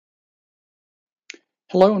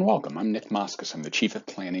Hello and welcome. I'm Nick Moskos. I'm the Chief of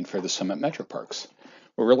Planning for the Summit Metro Parks.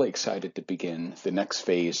 We're really excited to begin the next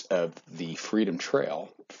phase of the Freedom Trail,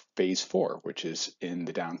 Phase 4, which is in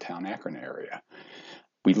the downtown Akron area.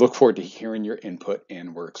 We look forward to hearing your input,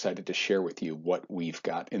 and we're excited to share with you what we've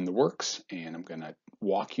got in the works. And I'm going to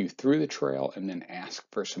walk you through the trail and then ask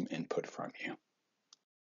for some input from you.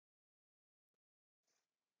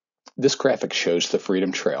 This graphic shows the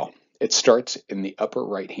Freedom Trail. It starts in the upper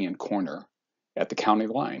right-hand corner at the county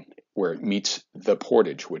line where it meets the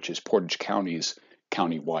Portage, which is Portage County's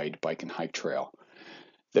county-wide bike and hike trail.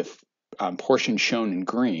 The portion shown in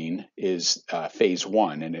green is Phase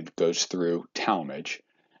 1, and it goes through Talmadge.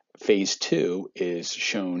 Phase 2 is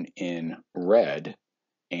shown in red,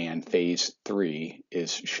 and Phase 3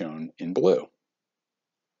 is shown in blue.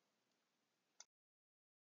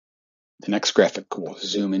 The next graphic will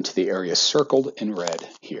zoom into the area circled in red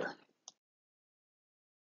here.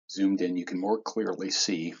 Zoomed in, you can more clearly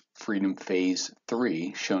see Freedom Phase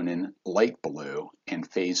 3 shown in light blue and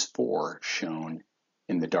Phase 4 shown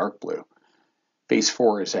in the dark blue. Phase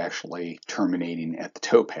 4 is actually terminating at the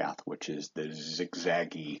towpath, which is the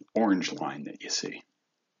zigzaggy orange line that you see.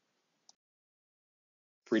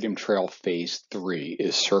 Freedom Trail Phase 3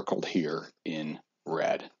 is circled here in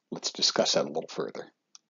red. Let's discuss that a little further.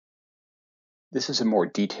 This is a more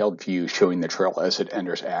detailed view showing the trail as it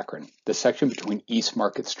enters Akron. The section between East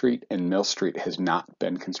Market Street and Mill Street has not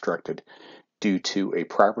been constructed due to a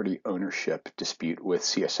property ownership dispute with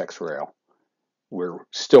CSX Rail. We're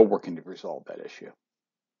still working to resolve that issue.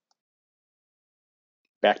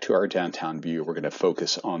 Back to our downtown view, we're going to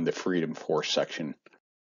focus on the Freedom 4 section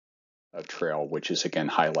of trail, which is again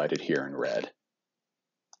highlighted here in red.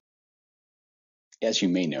 As you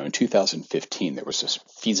may know, in 2015, there was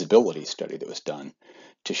a feasibility study that was done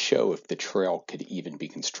to show if the trail could even be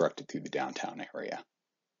constructed through the downtown area.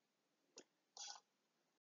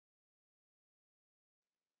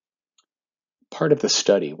 Part of the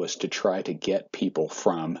study was to try to get people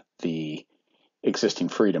from the existing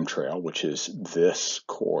Freedom Trail, which is this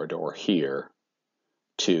corridor here,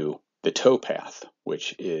 to the towpath,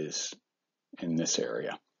 which is in this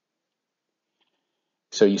area.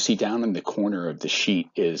 So you see down in the corner of the sheet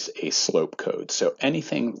is a slope code. So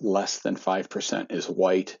anything less than 5% is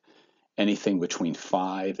white. Anything between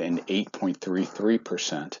 5 and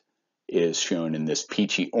 8.33% is shown in this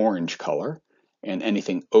peachy orange color. And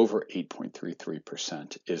anything over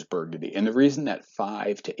 8.33% is burgundy. And the reason that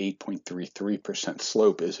 5 to 8.33%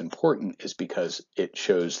 slope is important is because it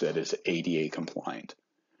shows that it's ADA compliant.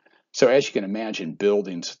 So as you can imagine,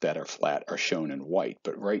 buildings that are flat are shown in white,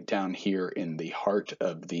 but right down here in the heart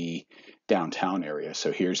of the downtown area,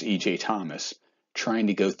 so here's E.J. Thomas trying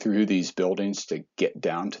to go through these buildings to get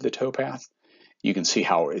down to the towpath, you can see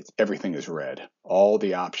how everything is red. All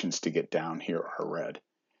the options to get down here are red.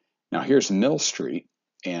 Now here's Mill Street,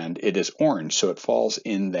 and it is orange, so it falls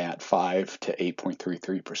in that 5 to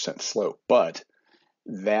 8.33% slope, but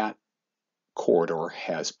that corridor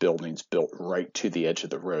has buildings built right to the edge of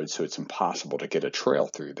the road, so it's impossible to get a trail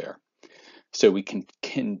through there. So we can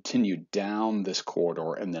continue down this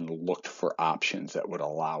corridor and then look for options that would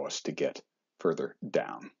allow us to get further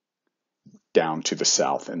down to the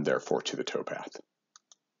south and therefore to the towpath.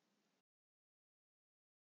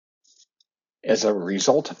 As a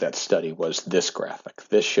result of that study was this graphic.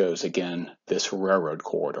 This shows again this railroad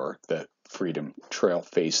corridor. The Freedom Trail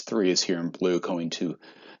Phase 3 is here in blue going to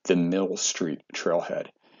the Mill Street trailhead.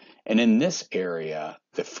 And in this area,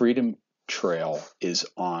 the Freedom Trail is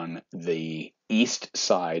on the east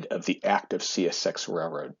side of the active CSX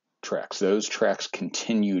railroad tracks. Those tracks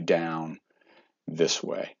continue down this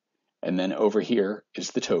way. And then over here is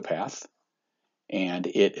the towpath, and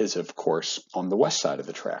it is, of course, on the west side of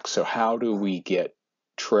the track. So how do we get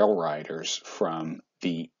trail riders from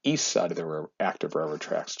the east side of the active railroad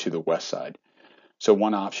tracks to the west side? So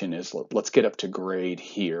one option is let's get up to grade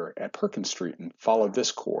here at Perkins Street and follow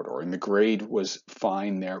this corridor. And the grade was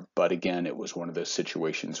fine there, but again, it was one of those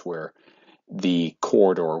situations where the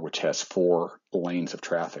corridor, which has 4 lanes of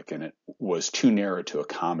traffic in it, was too narrow to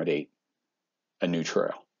accommodate a new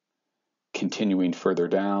trail. Continuing further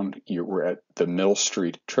down, we're at the Mill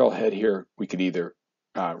Street trailhead here. We could either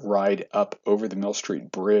ride up over the Mill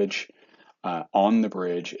Street Bridge, on the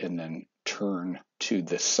bridge, and then turn to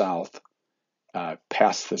the south,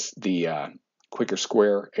 past the Quaker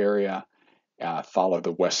Square area, follow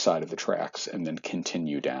the west side of the tracks, and then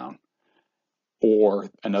continue down. Or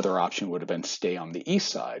another option would have been stay on the east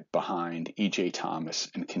side behind E.J. Thomas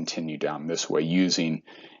and continue down this way using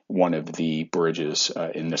one of the bridges.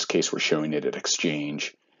 In this case, we're showing it at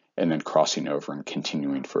Exchange, and then crossing over and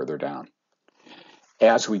continuing further down.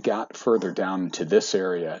 As we got further down into this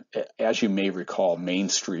area, as you may recall, Main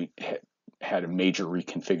Street had a major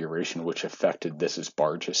reconfiguration which affected this is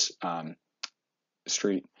Barges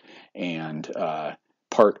Street, and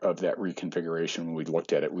part of that reconfiguration, when we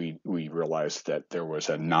looked at it, we realized that there was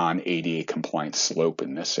a non-ADA compliant slope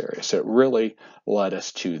in this area. So it really led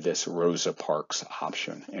us to this Rosa Parks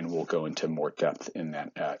option, and we'll go into more depth in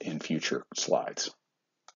that in future slides.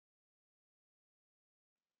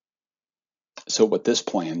 So what this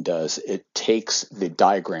plan does, it takes the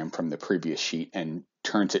diagram from the previous sheet and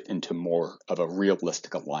turns it into more of a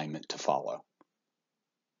realistic alignment to follow.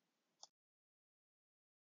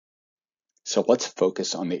 So let's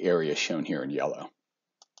focus on the area shown here in yellow.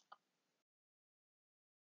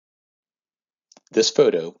 This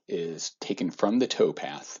photo is taken from the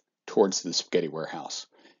towpath towards the spaghetti warehouse.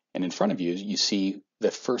 And in front of you, you see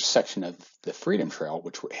the first section of the Freedom Trail,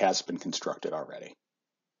 which has been constructed already.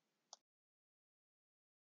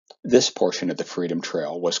 This portion of the Freedom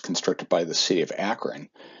Trail was constructed by the city of Akron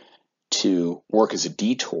to work as a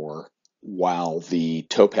detour while the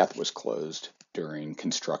towpath was closed during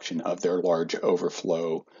construction of their large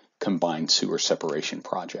overflow combined sewer separation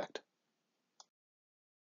project.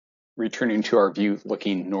 Returning to our view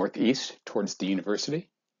looking northeast towards the university.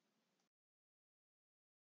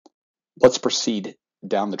 Let's proceed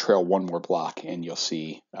down the trail one more block and you'll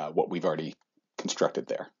see what we've already constructed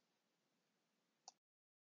there.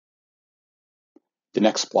 The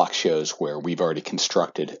next block shows where we've already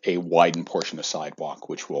constructed a widened portion of sidewalk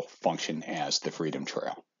which will function as the Freedom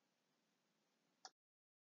Trail.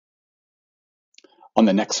 On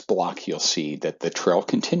the next block, you'll see that the trail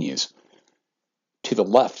continues. To the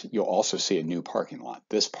left, you'll also see a new parking lot.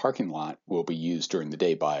 This parking lot will be used during the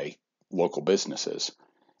day by local businesses,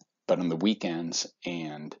 but on the weekends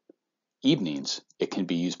and evenings, it can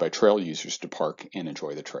be used by trail users to park and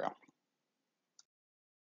enjoy the trail.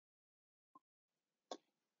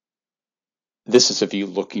 This is a view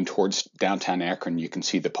looking towards downtown Akron. You can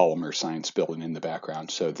see the Polymer Science Building in the background.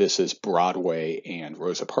 So this is Broadway and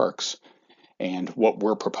Rosa Parks. And what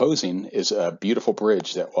we're proposing is a beautiful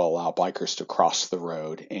bridge that will allow bikers to cross the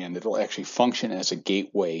road, and it'll actually function as a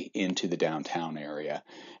gateway into the downtown area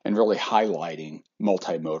and really highlighting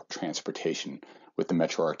multimodal transportation with the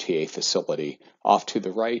Metro RTA facility off to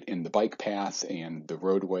the right in the bike path, and the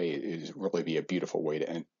roadway is really be a beautiful way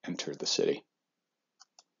to enter the city.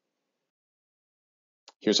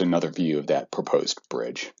 Here's another view of that proposed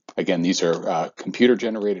bridge. Again, these are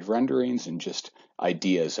computer-generated renderings and just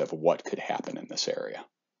ideas of what could happen in this area.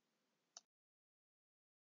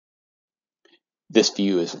 This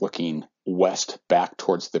view is looking west back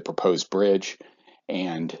towards the proposed bridge,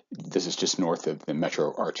 and this is just north of the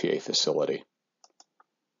Metro RTA facility.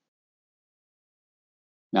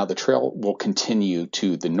 Now the trail will continue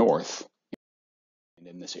to the north, and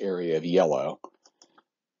in this area of yellow,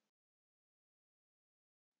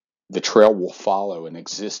 the trail will follow an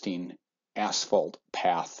existing asphalt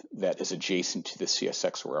path that is adjacent to the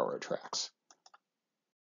CSX railroad tracks.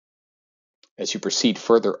 As you proceed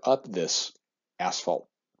further up this asphalt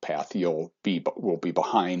path, will be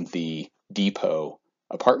behind the depot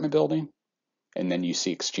apartment building, and then you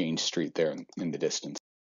see Exchange Street there in the distance.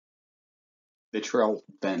 The trail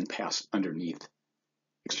then passed underneath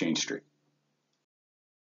Exchange Street.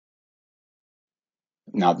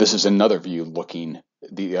 Now this is another view looking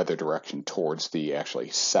the other direction towards the actually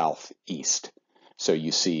southeast. So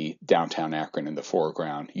you see downtown Akron in the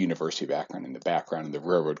foreground, University of Akron in the background, and the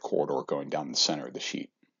railroad corridor going down the center of the sheet.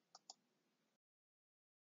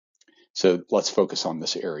 So let's focus on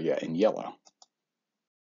this area in yellow.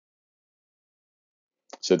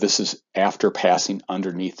 So this is after passing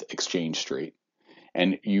underneath Exchange Street,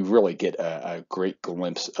 and you really get a great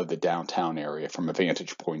glimpse of the downtown area from a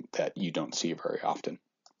vantage point that you don't see very often.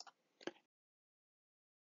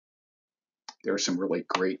 There are some really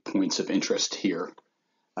great points of interest here.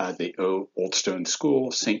 The Old Stone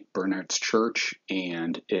School, St. Bernard's Church,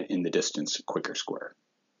 and in the distance, Quaker Square.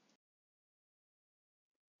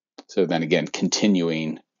 So then again,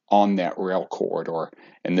 continuing on that rail corridor,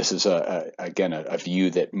 and this is again a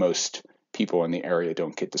view that most people in the area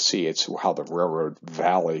don't get to see. It's how the railroad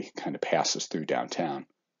valley kind of passes through downtown.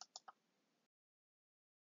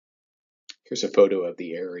 Here's a photo of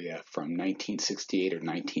the area from 1968 or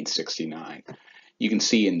 1969. You can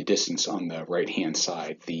see in the distance on the right-hand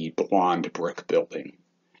side the blonde brick building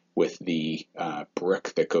with the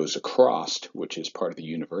brick that goes across, which is part of the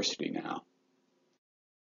university now.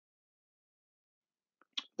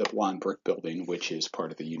 The blonde brick building, which is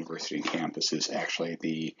part of the university campus, is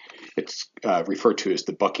actually it's referred to as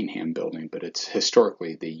the Buckingham Building, but it's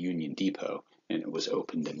historically the Union Depot, and it was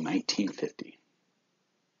opened in 1950.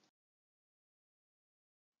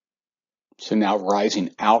 So now rising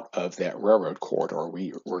out of that railroad corridor,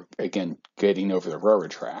 we're again getting over the railroad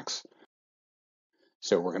tracks.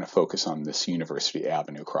 So we're going to focus on this University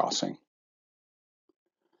Avenue crossing.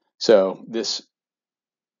 So this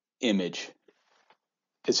image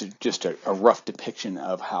is just a rough depiction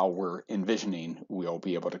of how we're envisioning we'll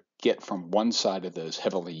be able to get from one side of those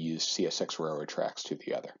heavily used CSX railroad tracks to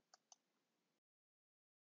the other.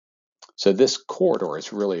 So this corridor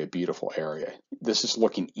is really a beautiful area. This is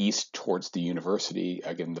looking east towards the university,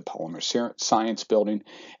 again, the Polymer Science Building.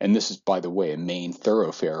 And this is, by the way, a main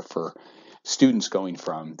thoroughfare for students going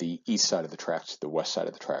from the east side of the tracks to the west side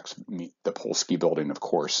of the tracks. The Polsky Building, of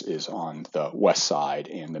course, is on the west side,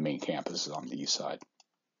 and the main campus is on the east side.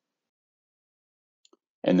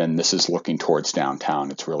 And then this is looking towards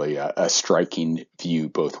downtown. It's really a striking view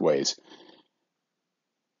both ways.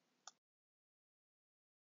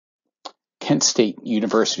 Kent State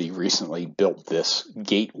University recently built this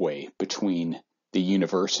gateway between the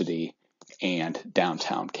university and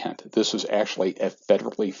downtown Kent. This was actually a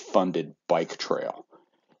federally funded bike trail.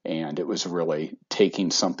 And it was really taking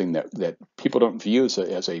something that people don't view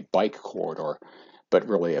as a bike corridor, but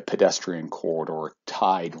really a pedestrian corridor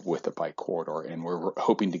tied with a bike corridor. And we're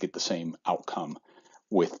hoping to get the same outcome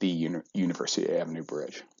with the University Avenue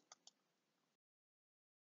Bridge.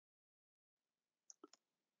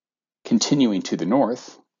 Continuing to the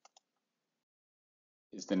north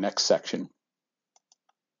is the next section.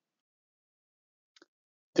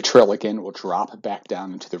 The trail again will drop back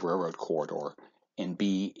down into the railroad corridor and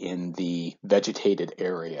be in the vegetated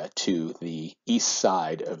area to the east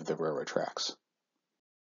side of the railroad tracks.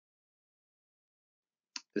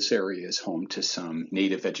 This area is home to some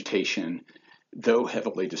native vegetation. Though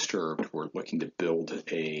heavily disturbed, we're looking to build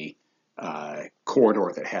a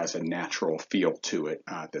corridor that has a natural feel to it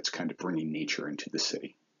that's kind of bringing nature into the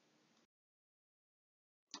city.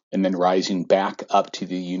 And then rising back up to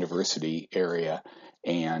the university area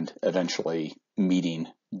and eventually meeting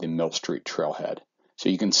the Mill Street trailhead. So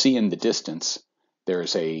you can see in the distance,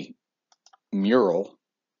 there's a mural.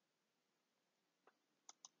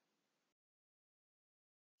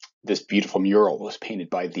 This beautiful mural was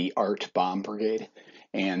painted by the Art Bomb Brigade,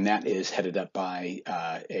 and that is headed up by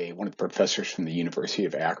one of the professors from the University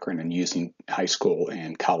of Akron, and using high school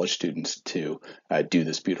and college students to do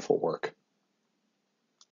this beautiful work.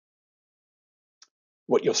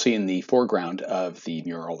 What you'll see in the foreground of the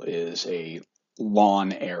mural is a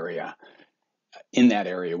lawn area. In that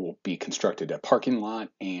area will be constructed a parking lot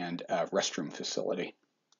and a restroom facility.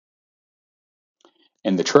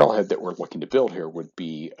 And the trailhead that we're looking to build here would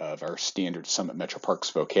be of our standard Summit Metro Parks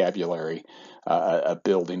vocabulary, a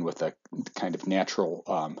building with a kind of natural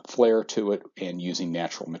flair to it and using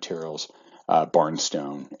natural materials,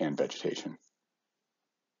 barnstone and vegetation.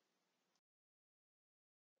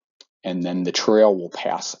 And then the trail will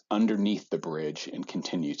pass underneath the bridge and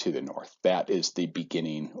continue to the north. That is the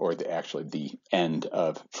beginning, or actually the end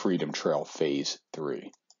of Freedom Trail Phase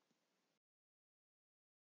 3.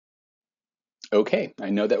 Okay,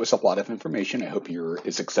 I know that was a lot of information. I hope you're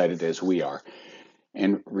as excited as we are.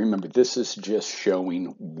 And remember, this is just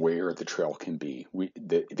showing where the trail can be.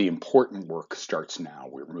 The important work starts now.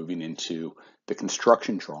 We're moving into the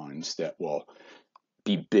construction drawings that will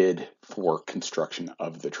be bid for construction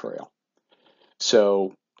of the trail.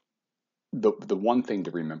 So the one thing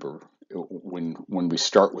to remember when we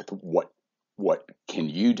start with what can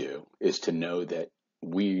you do is to know that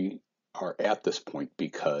we are at this point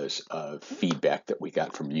because of feedback that we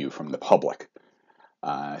got from you, from the public.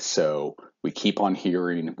 So we keep on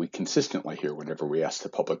hearing, we consistently hear whenever we ask the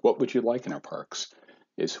public, what would you like in our parks?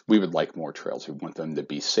 Is we would like more trails. We want them to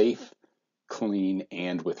be safe, clean,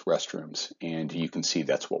 and with restrooms. And you can see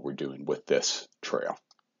that's what we're doing with this trail.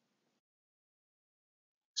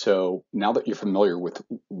 So now that you're familiar with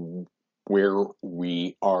where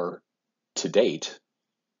we are to date,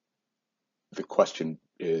 the question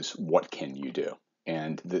is, what can you do?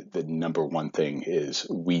 And the number one thing is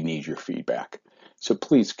we need your feedback. So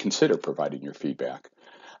please consider providing your feedback.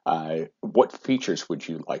 What features would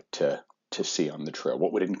you like to see on the trail?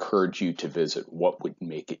 What would encourage you to visit? What would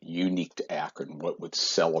make it unique to Akron? What would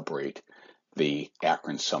celebrate the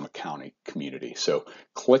Akron Summit County community? So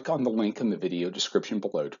click on the link in the video description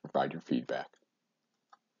below to provide your feedback.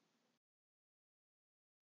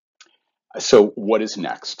 So what is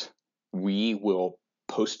next? We will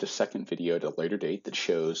post a second video at a later date that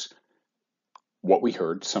shows what we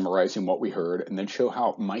heard, summarizing what we heard, and then show how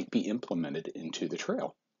it might be implemented into the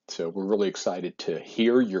trail. So we're really excited to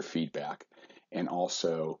hear your feedback and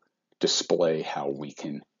also display how we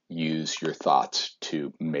can use your thoughts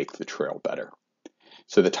to make the trail better.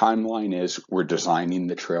 So the timeline is we're designing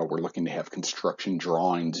the trail. We're looking to have construction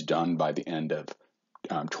drawings done by the end of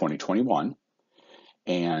 2021.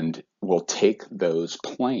 And we'll take those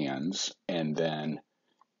plans and then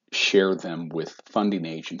share them with funding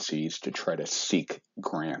agencies to try to seek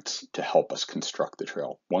grants to help us construct the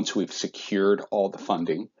trail. Once we've secured all the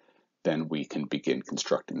funding, then we can begin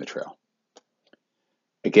constructing the trail.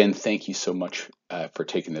 Again, thank you so much for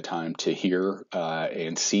taking the time to hear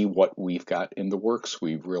and see what we've got in the works.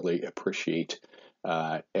 We really appreciate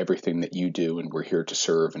everything that you do, and we're here to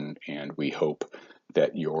serve, and we hope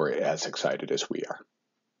that you're as excited as we are.